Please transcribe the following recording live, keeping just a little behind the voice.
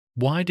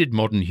Why did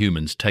modern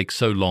humans take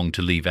so long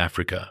to leave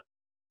Africa?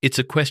 It's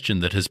a question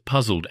that has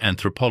puzzled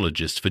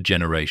anthropologists for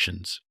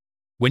generations.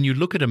 When you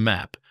look at a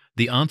map,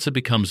 the answer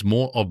becomes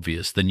more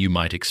obvious than you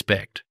might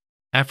expect.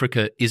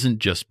 Africa isn't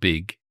just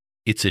big,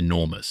 it's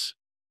enormous.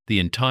 The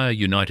entire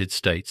United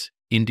States,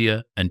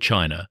 India, and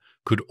China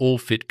could all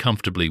fit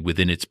comfortably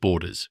within its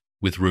borders,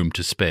 with room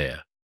to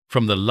spare.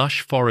 From the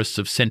lush forests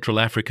of Central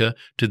Africa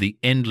to the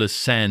endless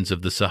sands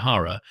of the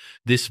Sahara,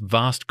 this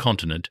vast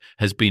continent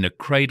has been a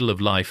cradle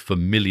of life for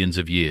millions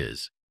of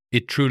years.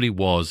 It truly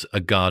was a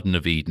Garden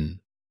of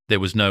Eden. There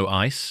was no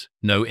ice,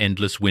 no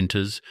endless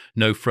winters,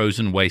 no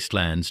frozen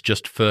wastelands,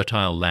 just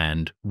fertile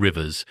land,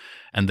 rivers,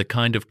 and the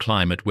kind of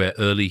climate where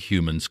early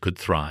humans could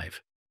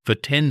thrive. For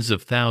tens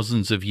of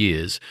thousands of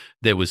years,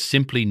 there was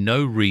simply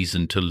no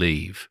reason to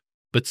leave.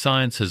 But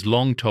science has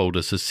long told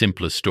us a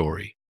simpler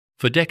story.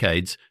 For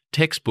decades,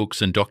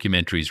 textbooks and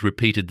documentaries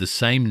repeated the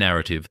same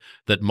narrative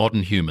that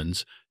modern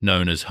humans,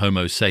 known as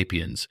Homo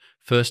sapiens,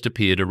 first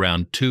appeared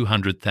around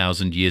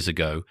 200,000 years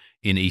ago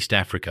in East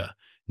Africa,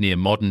 near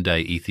modern-day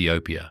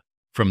Ethiopia.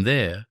 From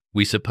there,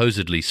 we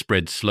supposedly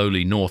spread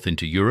slowly north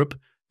into Europe,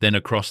 then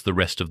across the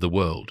rest of the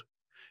world.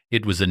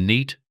 It was a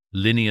neat,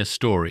 linear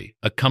story,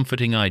 a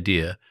comforting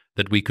idea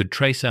that we could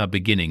trace our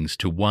beginnings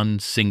to one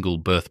single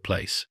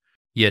birthplace.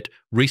 Yet,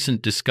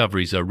 recent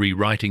discoveries are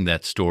rewriting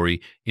that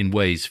story in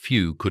ways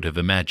few could have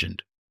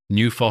imagined.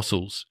 New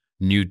fossils,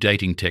 new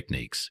dating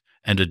techniques,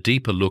 and a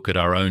deeper look at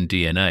our own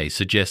DNA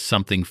suggest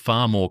something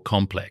far more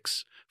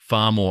complex,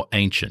 far more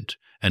ancient,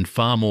 and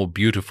far more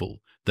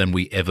beautiful than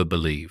we ever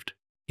believed.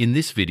 In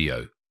this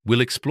video,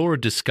 we'll explore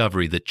a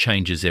discovery that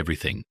changes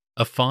everything,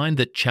 a find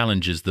that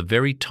challenges the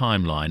very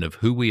timeline of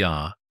who we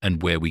are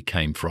and where we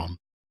came from.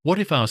 What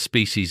if our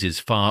species is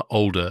far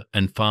older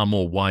and far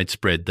more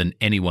widespread than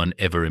anyone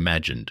ever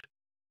imagined?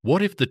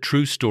 What if the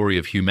true story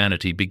of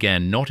humanity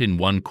began not in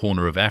one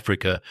corner of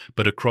Africa,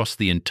 but across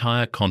the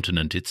entire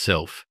continent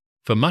itself?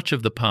 For much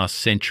of the past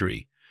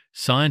century,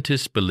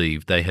 scientists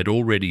believed they had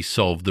already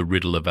solved the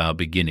riddle of our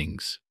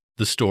beginnings.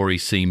 The story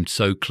seemed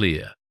so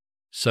clear,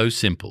 so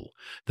simple,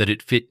 that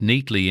it fit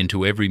neatly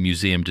into every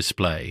museum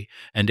display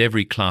and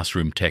every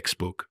classroom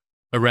textbook.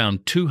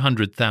 Around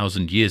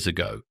 200,000 years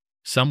ago,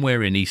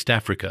 somewhere in East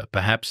Africa,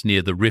 perhaps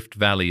near the Rift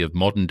Valley of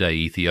modern-day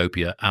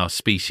Ethiopia, our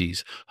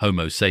species,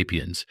 Homo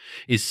sapiens,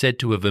 is said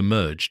to have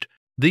emerged.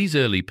 These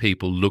early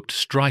people looked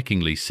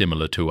strikingly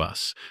similar to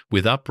us,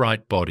 with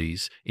upright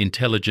bodies,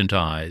 intelligent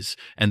eyes,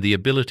 and the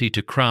ability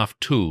to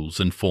craft tools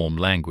and form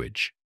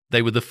language.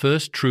 They were the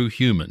first true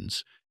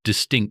humans,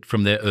 distinct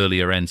from their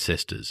earlier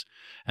ancestors,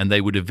 and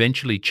they would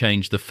eventually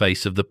change the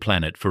face of the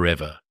planet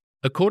forever.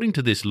 According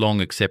to this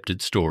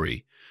long-accepted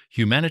story,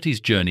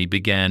 humanity's journey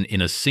began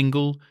in a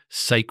single,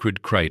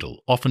 sacred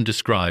cradle, often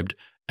described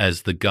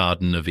as the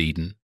Garden of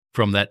Eden.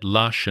 From that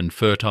lush and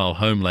fertile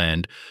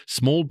homeland,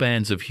 small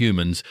bands of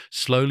humans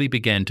slowly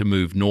began to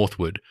move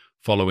northward,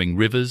 following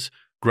rivers,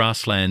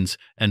 grasslands,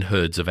 and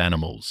herds of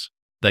animals.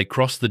 They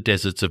crossed the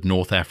deserts of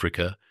North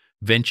Africa,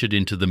 ventured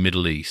into the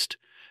Middle East,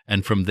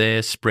 and from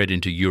there spread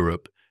into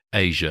Europe,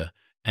 Asia,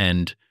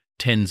 and,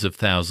 tens of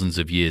thousands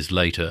of years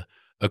later,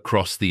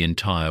 across the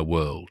entire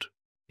world.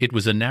 It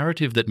was a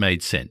narrative that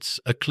made sense,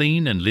 a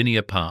clean and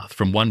linear path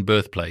from one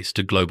birthplace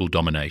to global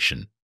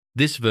domination.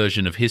 This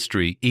version of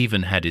history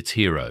even had its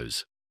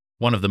heroes.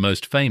 One of the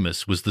most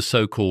famous was the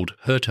so-called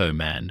Herto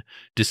man,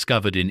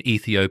 discovered in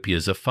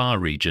Ethiopia's Afar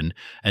region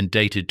and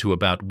dated to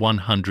about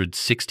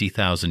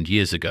 160,000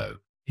 years ago.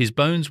 His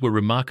bones were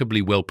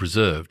remarkably well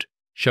preserved,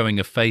 showing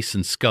a face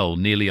and skull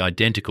nearly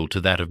identical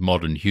to that of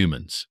modern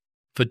humans.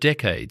 For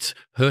decades,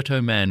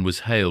 Herto man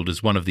was hailed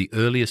as one of the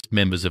earliest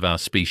members of our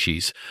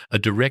species, a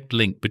direct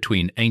link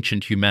between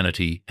ancient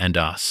humanity and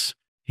us.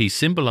 He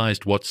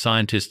symbolized what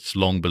scientists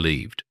long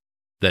believed,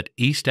 that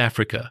East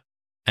Africa,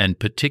 and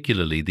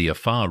particularly the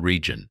Afar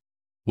region,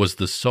 was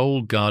the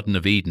sole Garden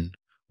of Eden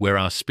where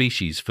our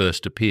species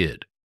first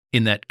appeared.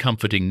 In that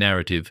comforting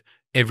narrative,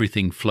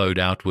 everything flowed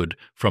outward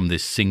from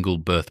this single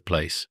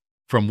birthplace.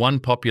 From one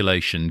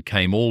population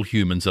came all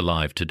humans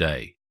alive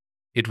today.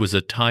 It was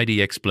a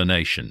tidy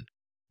explanation,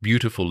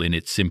 beautiful in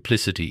its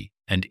simplicity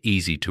and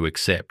easy to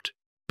accept.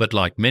 But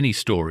like many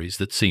stories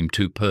that seem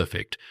too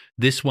perfect,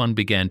 this one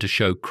began to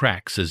show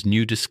cracks as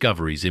new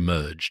discoveries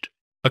emerged.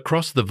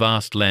 Across the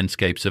vast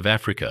landscapes of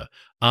Africa,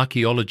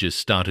 archaeologists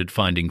started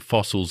finding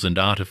fossils and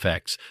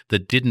artifacts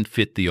that didn't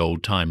fit the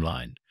old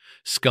timeline,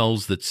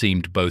 skulls that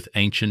seemed both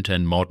ancient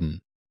and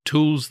modern,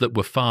 tools that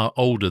were far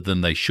older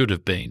than they should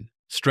have been,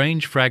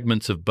 strange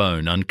fragments of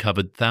bone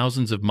uncovered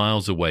thousands of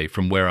miles away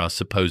from where our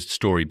supposed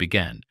story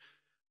began.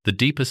 The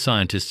deeper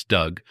scientists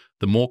dug,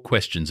 the more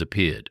questions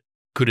appeared.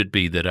 Could it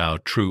be that our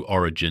true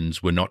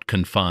origins were not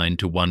confined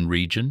to one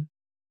region?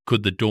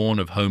 Could the dawn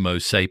of Homo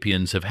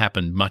sapiens have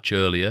happened much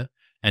earlier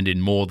and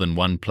in more than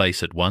one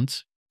place at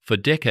once? For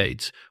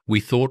decades, we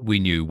thought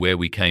we knew where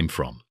we came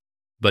from.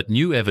 But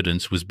new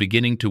evidence was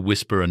beginning to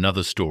whisper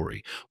another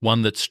story,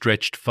 one that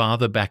stretched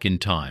farther back in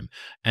time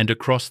and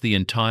across the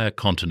entire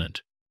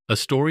continent. A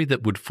story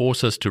that would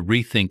force us to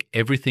rethink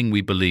everything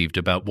we believed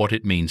about what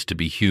it means to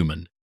be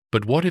human.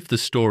 But what if the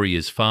story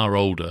is far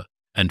older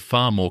and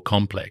far more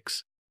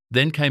complex?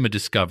 Then came a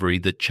discovery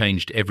that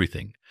changed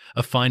everything,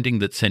 a finding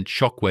that sent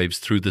shockwaves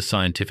through the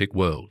scientific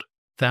world.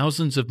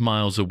 Thousands of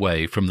miles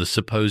away from the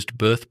supposed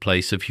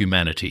birthplace of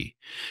humanity,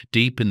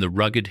 deep in the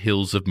rugged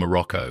hills of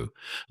Morocco,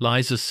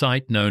 lies a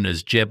site known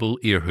as Jebel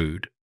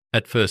Irhoud.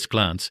 At first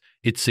glance,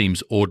 it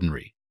seems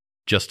ordinary,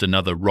 just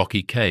another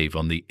rocky cave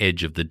on the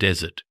edge of the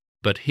desert.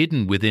 But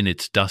hidden within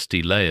its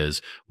dusty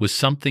layers was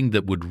something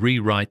that would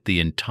rewrite the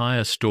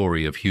entire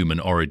story of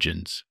human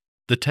origins.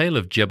 The tale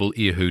of Jebel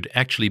Irhoud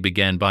actually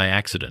began by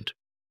accident.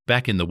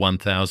 Back in the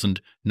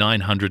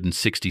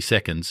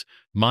 1962,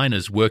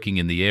 miners working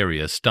in the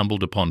area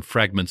stumbled upon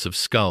fragments of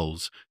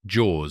skulls,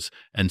 jaws,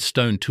 and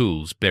stone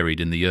tools buried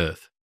in the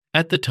earth.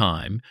 At the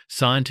time,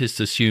 scientists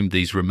assumed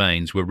these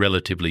remains were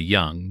relatively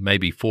young,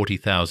 maybe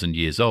 40,000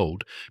 years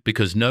old,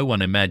 because no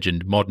one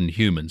imagined modern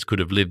humans could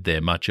have lived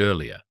there much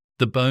earlier.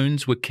 The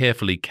bones were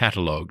carefully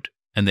catalogued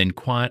and then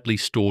quietly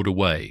stored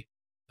away,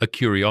 a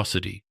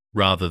curiosity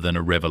rather than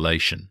a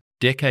revelation.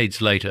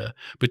 Decades later,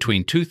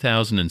 between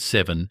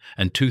 2007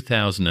 and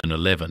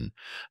 2011,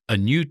 a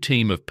new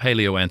team of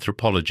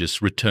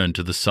paleoanthropologists returned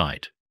to the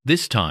site.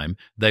 This time,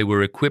 they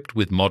were equipped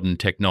with modern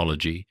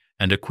technology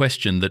and a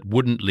question that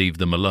wouldn't leave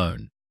them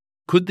alone.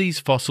 Could these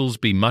fossils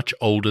be much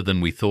older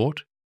than we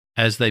thought?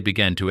 As they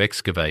began to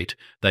excavate,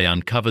 they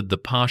uncovered the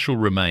partial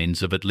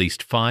remains of at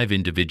least 5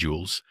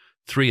 individuals,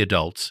 3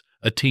 adults,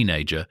 a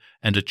teenager,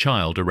 and a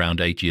child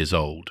around 8 years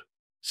old.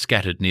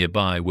 Scattered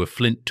nearby were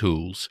flint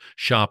tools,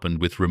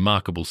 sharpened with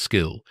remarkable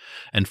skill,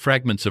 and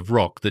fragments of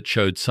rock that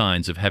showed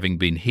signs of having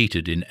been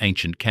heated in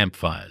ancient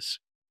campfires.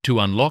 To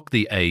unlock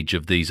the age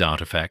of these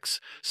artifacts,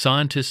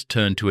 scientists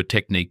turned to a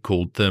technique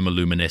called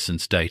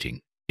thermoluminescence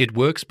dating. It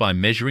works by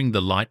measuring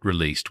the light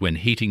released when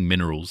heating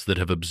minerals that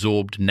have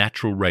absorbed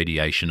natural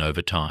radiation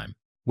over time.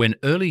 When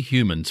early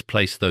humans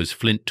placed those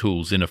flint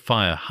tools in a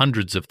fire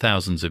hundreds of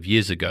thousands of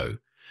years ago,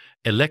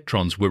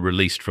 electrons were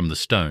released from the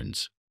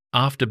stones.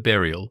 After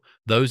burial,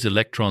 those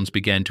electrons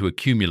began to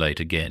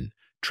accumulate again,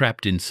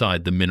 trapped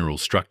inside the mineral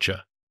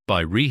structure. By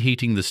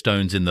reheating the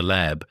stones in the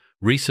lab,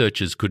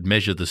 researchers could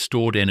measure the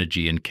stored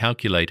energy and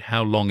calculate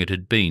how long it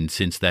had been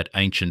since that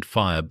ancient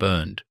fire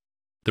burned.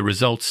 The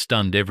results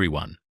stunned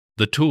everyone.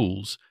 The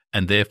tools,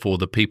 and therefore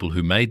the people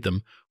who made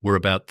them, were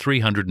about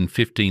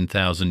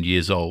 315,000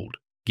 years old,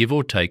 give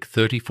or take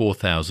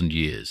 34,000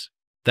 years.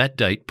 That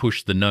date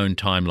pushed the known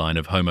timeline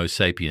of Homo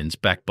sapiens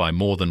back by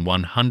more than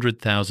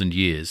 100,000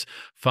 years,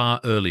 far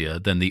earlier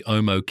than the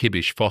Homo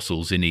kibish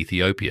fossils in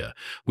Ethiopia,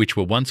 which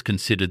were once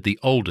considered the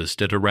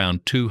oldest at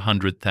around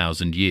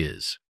 200,000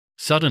 years.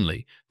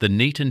 Suddenly, the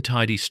neat and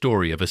tidy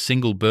story of a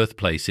single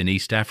birthplace in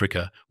East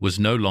Africa was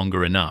no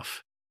longer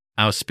enough.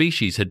 Our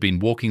species had been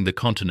walking the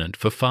continent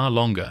for far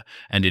longer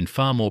and in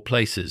far more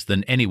places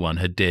than anyone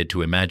had dared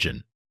to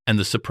imagine. And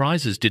the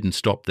surprises didn't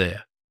stop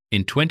there.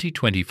 In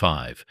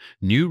 2025,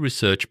 new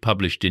research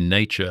published in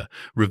Nature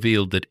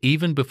revealed that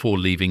even before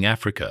leaving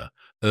Africa,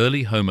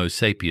 early Homo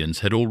sapiens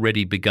had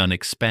already begun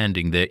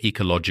expanding their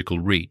ecological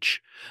reach,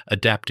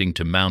 adapting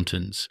to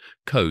mountains,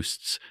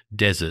 coasts,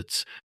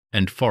 deserts,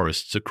 and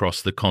forests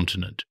across the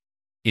continent.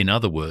 In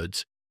other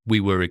words, we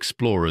were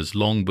explorers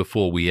long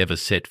before we ever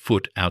set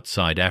foot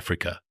outside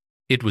Africa.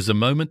 It was a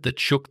moment that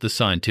shook the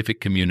scientific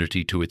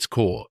community to its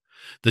core.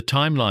 The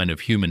timeline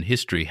of human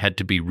history had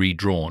to be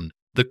redrawn.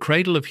 The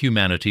cradle of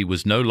humanity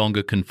was no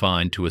longer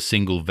confined to a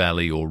single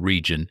valley or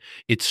region,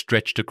 it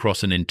stretched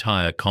across an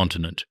entire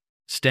continent.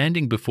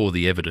 Standing before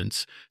the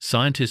evidence,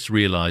 scientists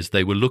realized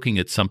they were looking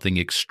at something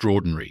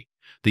extraordinary,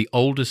 the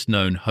oldest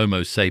known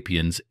Homo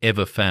sapiens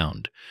ever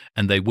found,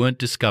 and they weren't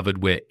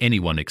discovered where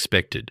anyone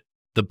expected.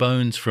 The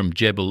bones from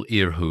Jebel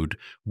Irhoud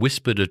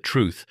whispered a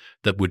truth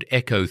that would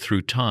echo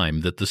through time,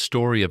 that the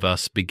story of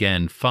us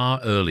began far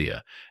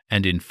earlier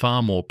and in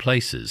far more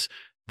places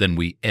than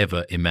we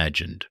ever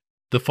imagined.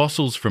 The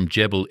fossils from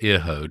Jebel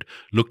Irhoud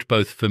looked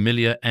both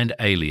familiar and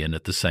alien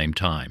at the same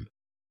time.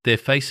 Their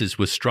faces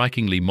were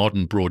strikingly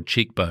modern, broad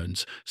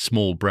cheekbones,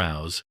 small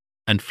brows,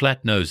 and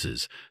flat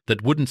noses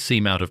that wouldn't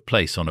seem out of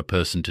place on a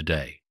person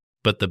today.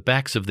 But the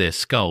backs of their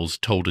skulls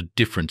told a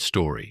different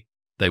story.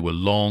 They were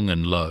long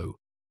and low,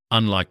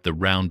 unlike the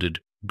rounded,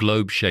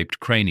 globe-shaped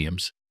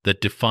craniums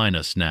that define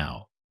us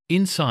now.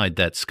 Inside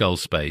that skull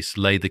space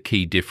lay the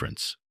key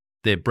difference.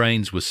 Their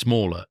brains were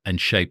smaller and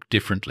shaped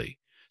differently,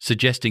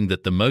 suggesting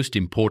that the most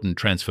important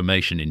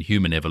transformation in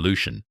human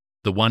evolution,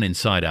 the one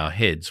inside our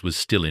heads, was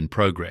still in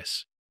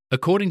progress.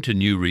 According to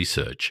new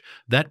research,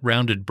 that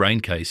rounded brain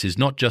case is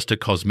not just a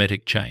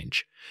cosmetic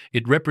change.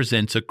 It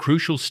represents a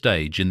crucial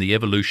stage in the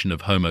evolution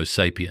of Homo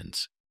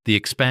sapiens. The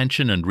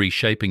expansion and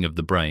reshaping of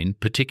the brain,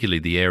 particularly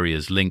the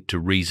areas linked to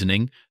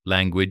reasoning,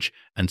 language,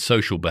 and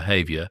social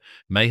behavior,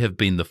 may have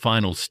been the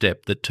final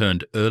step that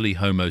turned early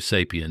Homo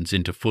sapiens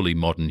into fully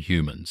modern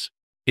humans.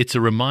 It's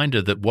a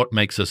reminder that what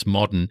makes us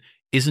modern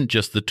isn't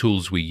just the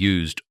tools we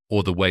used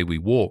or the way we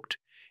walked,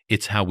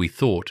 it's how we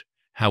thought,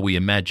 how we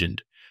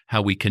imagined,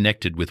 how we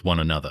connected with one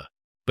another.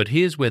 But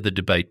here's where the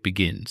debate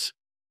begins.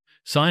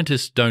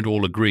 Scientists don't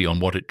all agree on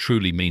what it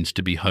truly means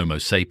to be Homo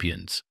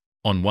sapiens.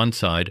 On one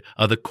side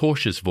are the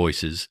cautious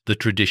voices, the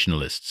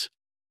traditionalists.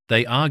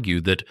 They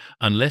argue that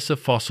unless a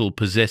fossil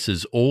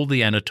possesses all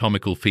the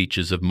anatomical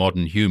features of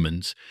modern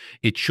humans,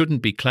 it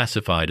shouldn't be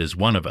classified as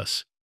one of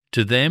us.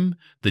 To them,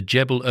 the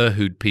Jebel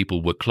Irhoud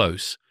people were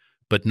close,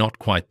 but not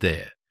quite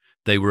there.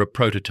 They were a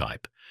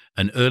prototype,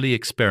 an early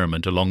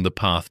experiment along the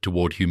path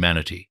toward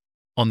humanity.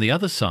 On the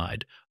other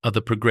side are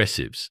the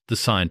progressives, the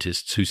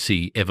scientists who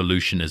see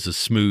evolution as a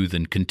smooth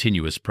and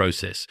continuous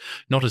process,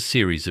 not a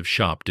series of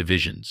sharp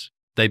divisions.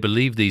 They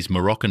believe these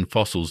Moroccan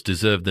fossils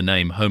deserve the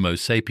name Homo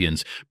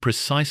sapiens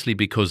precisely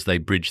because they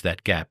bridge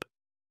that gap.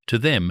 To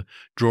them,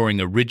 drawing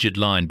a rigid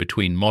line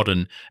between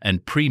modern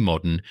and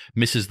pre-modern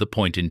misses the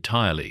point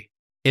entirely.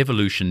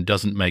 Evolution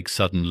doesn't make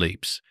sudden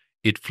leaps.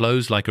 It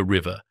flows like a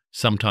river,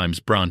 sometimes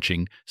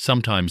branching,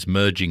 sometimes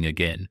merging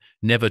again,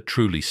 never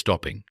truly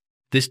stopping.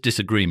 This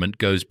disagreement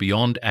goes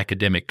beyond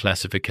academic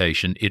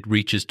classification. It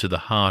reaches to the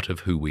heart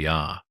of who we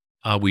are.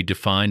 Are we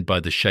defined by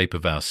the shape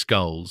of our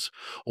skulls,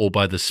 or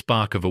by the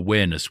spark of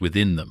awareness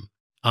within them?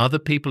 Are the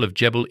people of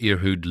Jebel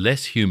Irhoud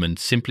less human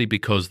simply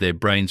because their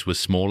brains were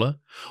smaller,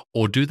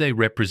 or do they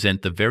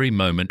represent the very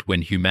moment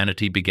when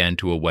humanity began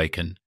to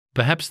awaken?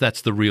 Perhaps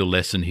that's the real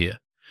lesson here.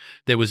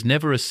 There was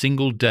never a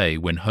single day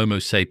when Homo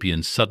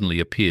sapiens suddenly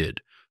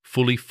appeared,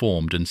 fully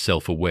formed and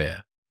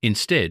self-aware.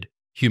 Instead,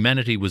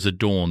 humanity was a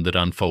dawn that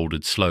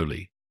unfolded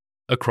slowly.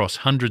 Across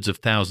hundreds of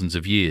thousands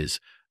of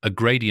years, a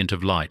gradient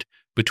of light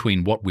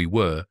between what we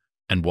were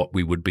and what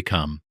we would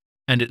become.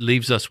 And it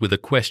leaves us with a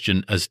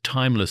question as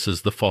timeless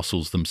as the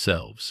fossils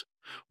themselves.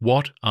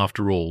 What,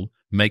 after all,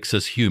 makes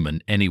us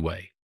human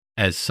anyway?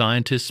 As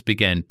scientists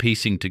began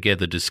piecing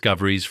together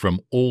discoveries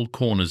from all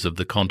corners of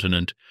the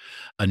continent,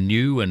 a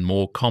new and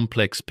more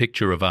complex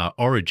picture of our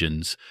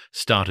origins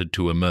started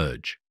to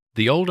emerge.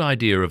 The old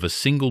idea of a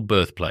single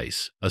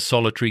birthplace, a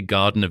solitary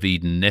Garden of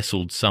Eden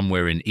nestled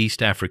somewhere in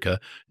East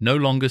Africa, no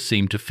longer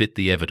seemed to fit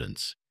the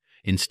evidence.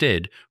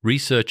 Instead,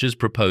 researchers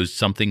proposed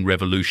something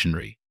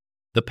revolutionary: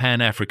 the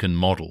Pan-African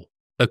model.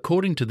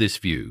 According to this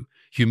view,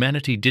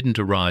 humanity didn't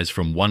arise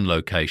from one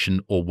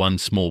location or one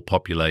small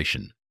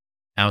population.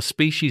 Our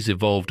species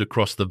evolved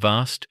across the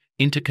vast,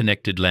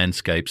 interconnected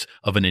landscapes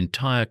of an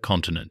entire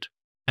continent.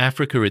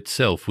 Africa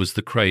itself was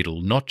the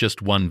cradle, not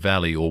just one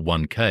valley or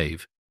one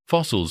cave.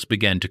 Fossils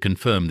began to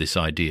confirm this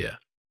idea.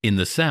 In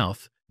the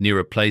south, near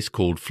a place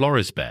called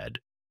Florisbad,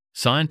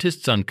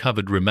 scientists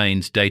uncovered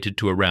remains dated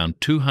to around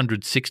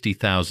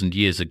 260,000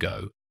 years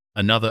ago,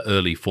 another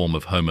early form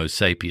of Homo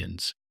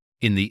sapiens.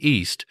 In the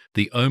east,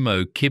 the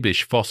Homo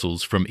kibish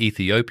fossils from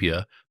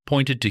Ethiopia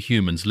pointed to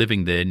humans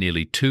living there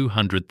nearly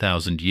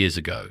 200,000 years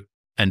ago.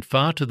 And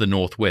far to the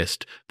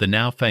northwest, the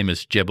now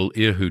famous Jebel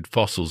Irhoud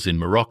fossils in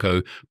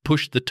Morocco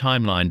pushed the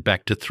timeline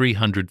back to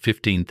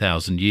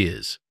 315,000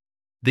 years.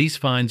 These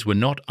finds were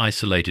not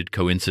isolated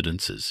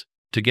coincidences.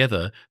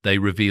 Together, they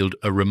revealed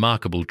a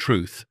remarkable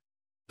truth.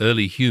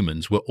 Early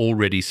humans were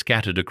already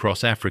scattered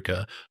across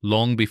Africa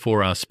long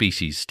before our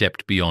species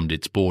stepped beyond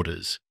its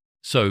borders.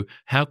 So,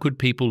 how could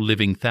people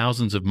living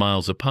thousands of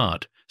miles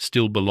apart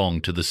still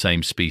belong to the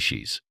same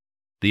species?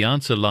 The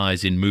answer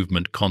lies in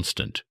movement,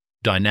 constant,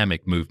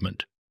 dynamic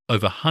movement.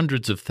 Over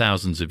hundreds of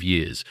thousands of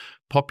years,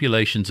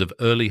 populations of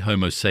early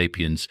Homo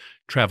sapiens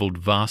traveled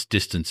vast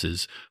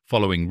distances,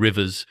 following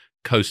rivers,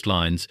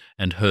 coastlines,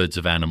 and herds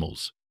of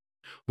animals.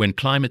 When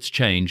climates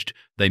changed,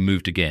 they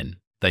moved again.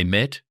 They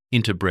met,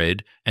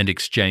 interbred, and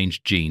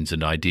exchanged genes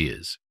and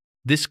ideas.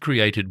 This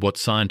created what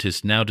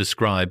scientists now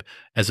describe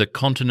as a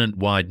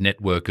continent-wide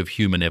network of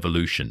human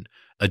evolution,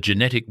 a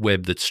genetic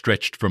web that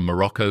stretched from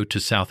Morocco to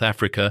South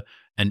Africa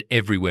and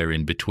everywhere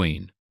in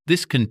between.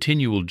 This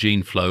continual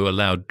gene flow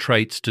allowed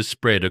traits to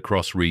spread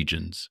across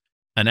regions.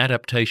 An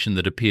adaptation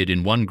that appeared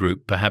in one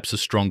group, perhaps a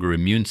stronger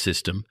immune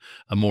system,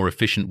 a more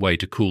efficient way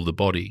to cool the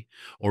body,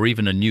 or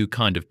even a new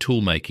kind of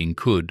tool-making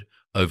could,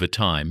 over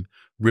time,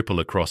 ripple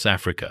across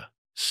Africa.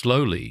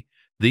 Slowly,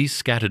 these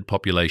scattered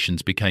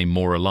populations became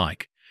more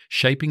alike,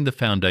 shaping the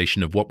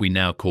foundation of what we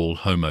now call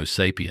Homo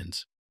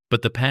sapiens.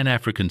 But the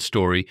Pan-African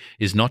story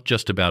is not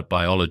just about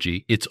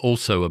biology, it's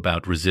also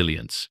about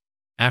resilience.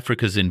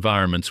 Africa's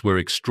environments were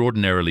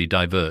extraordinarily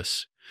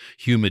diverse: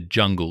 humid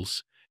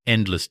jungles,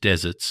 endless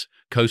deserts,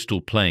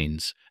 coastal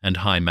plains, and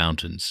high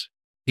mountains.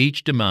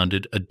 Each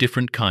demanded a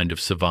different kind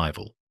of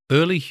survival.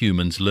 Early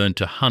humans learned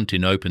to hunt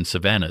in open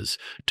savannas,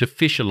 to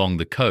fish along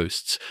the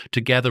coasts,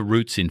 to gather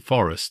roots in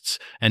forests,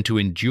 and to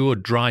endure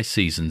dry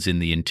seasons in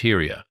the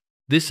interior.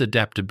 This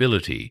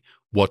adaptability,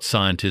 what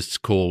scientists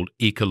call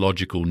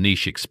ecological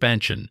niche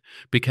expansion,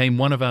 became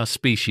one of our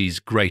species'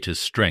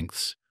 greatest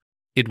strengths.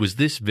 It was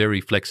this very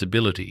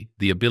flexibility,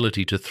 the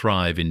ability to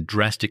thrive in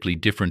drastically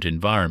different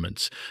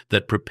environments,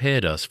 that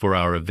prepared us for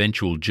our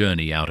eventual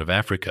journey out of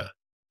Africa.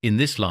 In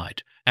this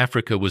light,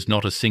 Africa was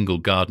not a single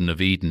Garden of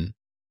Eden,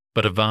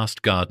 but a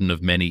vast garden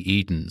of many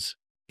Edens.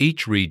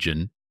 Each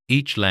region,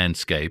 each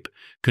landscape,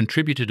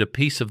 contributed a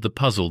piece of the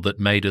puzzle that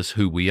made us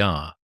who we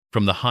are.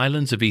 From the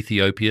highlands of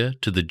Ethiopia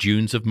to the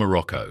dunes of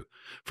Morocco,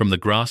 from the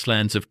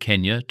grasslands of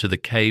Kenya to the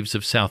caves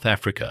of South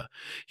Africa,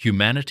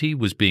 humanity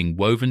was being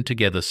woven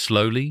together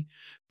slowly,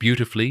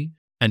 beautifully,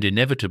 and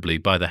inevitably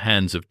by the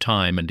hands of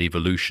time and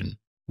evolution.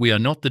 We are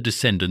not the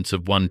descendants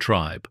of one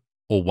tribe,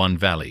 or one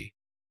valley,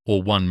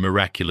 or one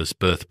miraculous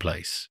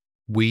birthplace.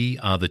 We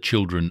are the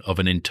children of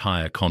an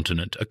entire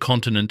continent, a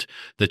continent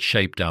that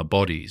shaped our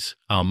bodies,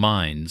 our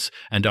minds,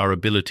 and our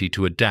ability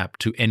to adapt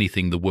to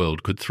anything the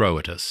world could throw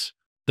at us.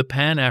 The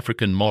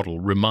Pan-African model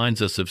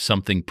reminds us of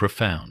something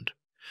profound,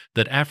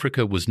 that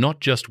Africa was not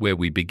just where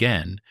we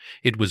began,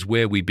 it was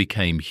where we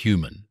became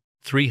human.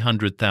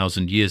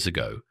 300,000 years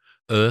ago,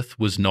 Earth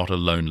was not a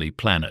lonely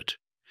planet.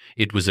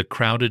 It was a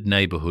crowded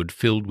neighborhood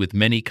filled with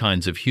many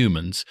kinds of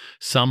humans,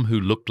 some who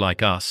looked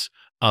like us,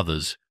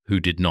 others who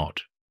did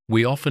not.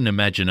 We often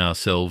imagine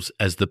ourselves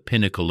as the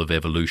pinnacle of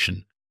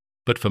evolution,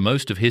 but for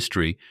most of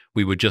history,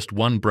 we were just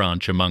one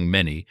branch among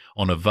many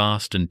on a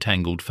vast and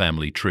tangled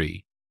family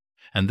tree.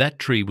 And that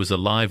tree was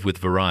alive with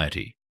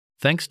variety.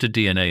 Thanks to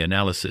DNA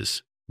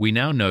analysis, we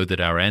now know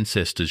that our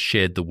ancestors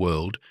shared the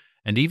world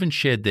and even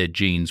shared their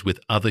genes with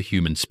other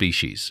human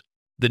species.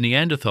 The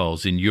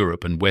Neanderthals in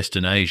Europe and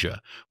Western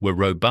Asia were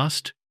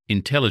robust,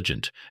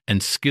 intelligent,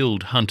 and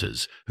skilled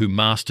hunters who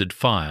mastered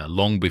fire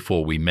long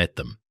before we met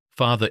them.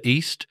 Farther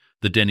east,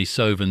 the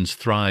Denisovans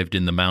thrived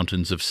in the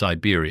mountains of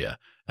Siberia,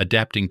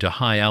 adapting to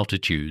high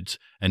altitudes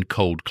and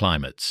cold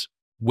climates.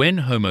 When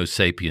Homo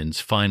sapiens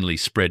finally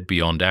spread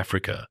beyond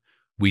Africa,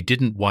 we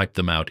didn't wipe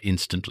them out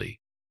instantly.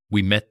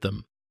 We met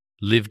them,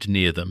 lived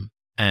near them,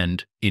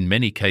 and, in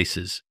many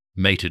cases,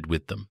 mated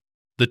with them.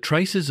 The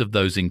traces of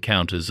those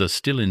encounters are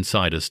still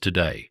inside us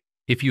today.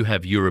 If you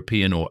have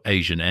European or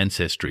Asian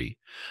ancestry,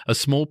 a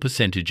small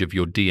percentage of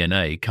your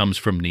DNA comes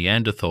from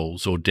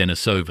Neanderthals or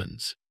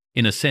Denisovans.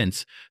 In a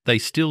sense, they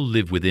still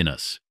live within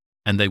us,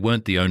 and they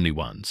weren't the only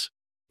ones.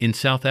 In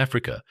South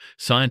Africa,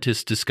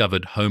 scientists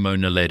discovered Homo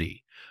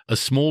naledi, a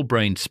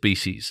small-brained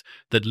species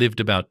that lived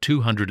about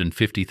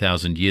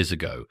 250,000 years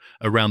ago,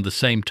 around the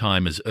same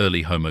time as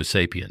early Homo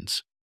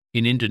sapiens.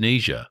 In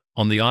Indonesia,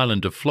 on the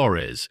island of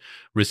Flores,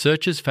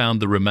 researchers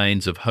found the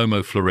remains of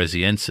Homo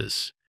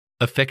floresiensis,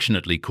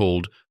 affectionately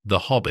called the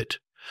Hobbit,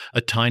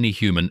 a tiny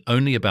human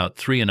only about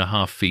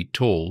 3.5 feet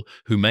tall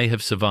who may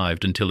have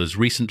survived until as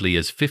recently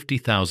as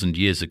 50,000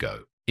 years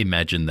ago.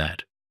 Imagine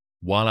that.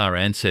 While our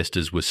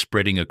ancestors were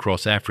spreading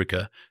across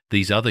Africa,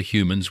 these other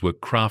humans were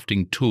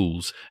crafting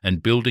tools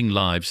and building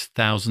lives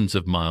thousands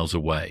of miles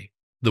away.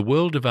 The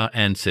world of our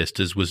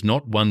ancestors was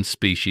not one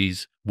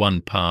species,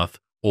 one path,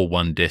 or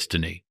one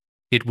destiny.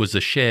 It was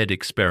a shared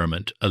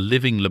experiment, a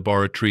living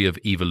laboratory of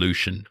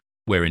evolution,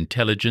 where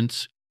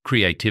intelligence,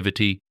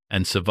 creativity,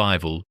 and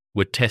survival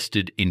were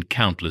tested in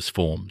countless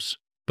forms.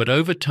 But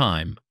over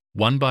time,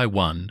 one by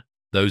one,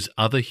 those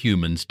other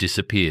humans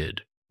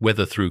disappeared.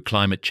 Whether through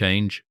climate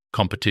change,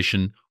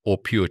 competition, or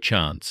pure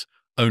chance,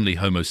 only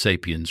Homo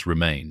sapiens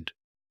remained.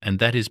 And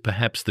that is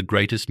perhaps the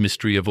greatest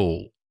mystery of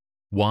all.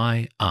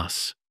 Why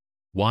us?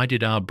 Why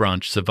did our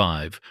branch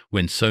survive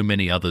when so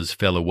many others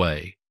fell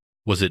away?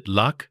 Was it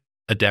luck,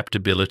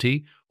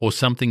 adaptability, or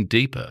something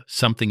deeper,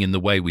 something in the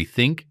way we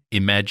think,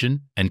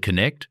 imagine, and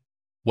connect?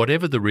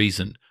 Whatever the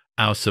reason,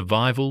 our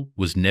survival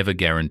was never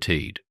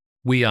guaranteed.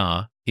 We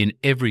are, in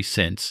every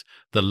sense,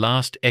 the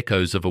last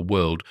echoes of a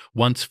world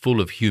once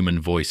full of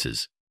human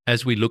voices.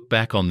 As we look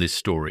back on this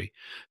story,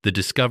 the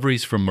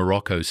discoveries from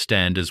Morocco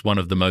stand as one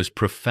of the most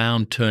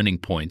profound turning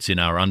points in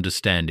our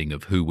understanding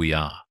of who we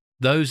are.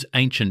 Those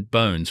ancient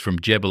bones from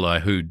Jebel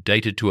Irhoud,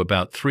 dated to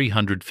about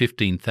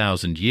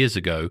 315,000 years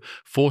ago,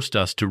 forced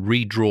us to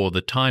redraw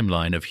the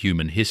timeline of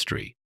human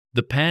history.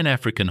 The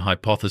Pan-African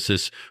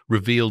hypothesis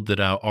revealed that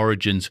our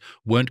origins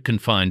weren't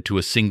confined to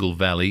a single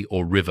valley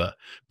or river,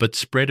 but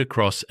spread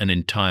across an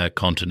entire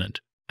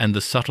continent. And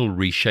the subtle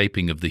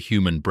reshaping of the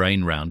human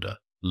brain rounder,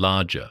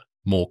 larger,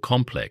 more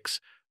complex,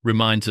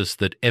 reminds us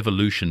that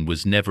evolution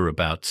was never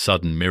about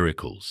sudden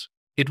miracles.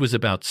 It was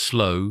about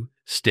slow,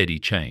 steady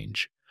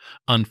change,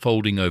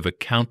 unfolding over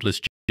countless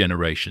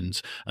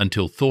generations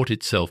until thought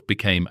itself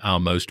became our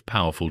most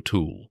powerful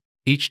tool.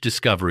 Each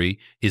discovery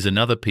is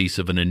another piece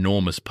of an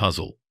enormous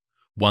puzzle,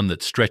 one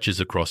that stretches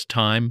across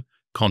time,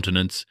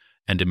 continents,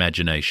 and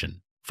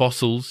imagination.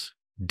 Fossils,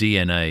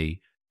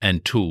 DNA,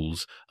 and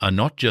tools are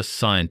not just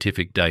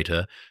scientific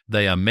data,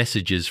 they are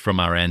messages from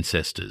our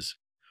ancestors,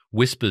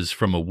 whispers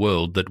from a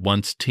world that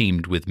once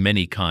teemed with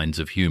many kinds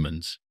of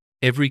humans.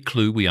 Every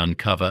clue we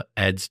uncover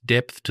adds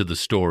depth to the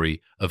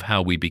story of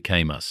how we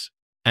became us.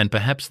 And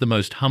perhaps the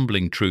most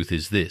humbling truth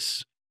is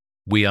this: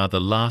 we are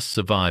the last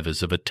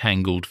survivors of a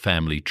tangled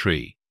family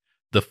tree,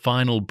 the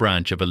final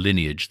branch of a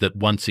lineage that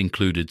once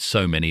included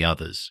so many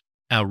others.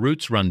 Our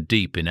roots run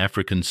deep in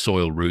African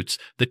soil roots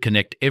that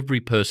connect every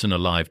person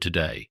alive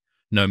today,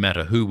 no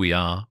matter who we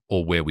are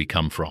or where we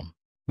come from.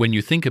 When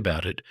you think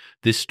about it,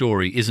 this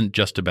story isn't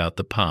just about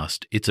the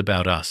past, it's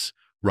about us,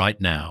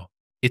 right now.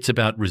 It's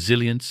about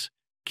resilience,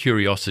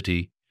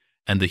 curiosity,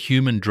 and the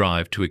human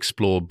drive to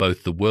explore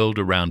both the world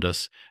around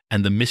us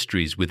and the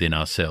mysteries within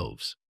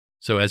ourselves.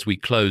 So as we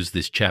close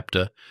this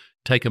chapter,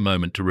 take a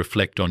moment to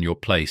reflect on your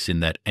place in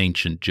that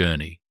ancient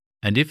journey.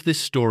 And if this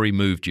story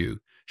moved you,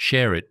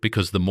 share it,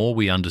 because the more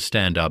we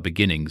understand our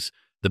beginnings,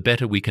 the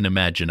better we can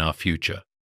imagine our future.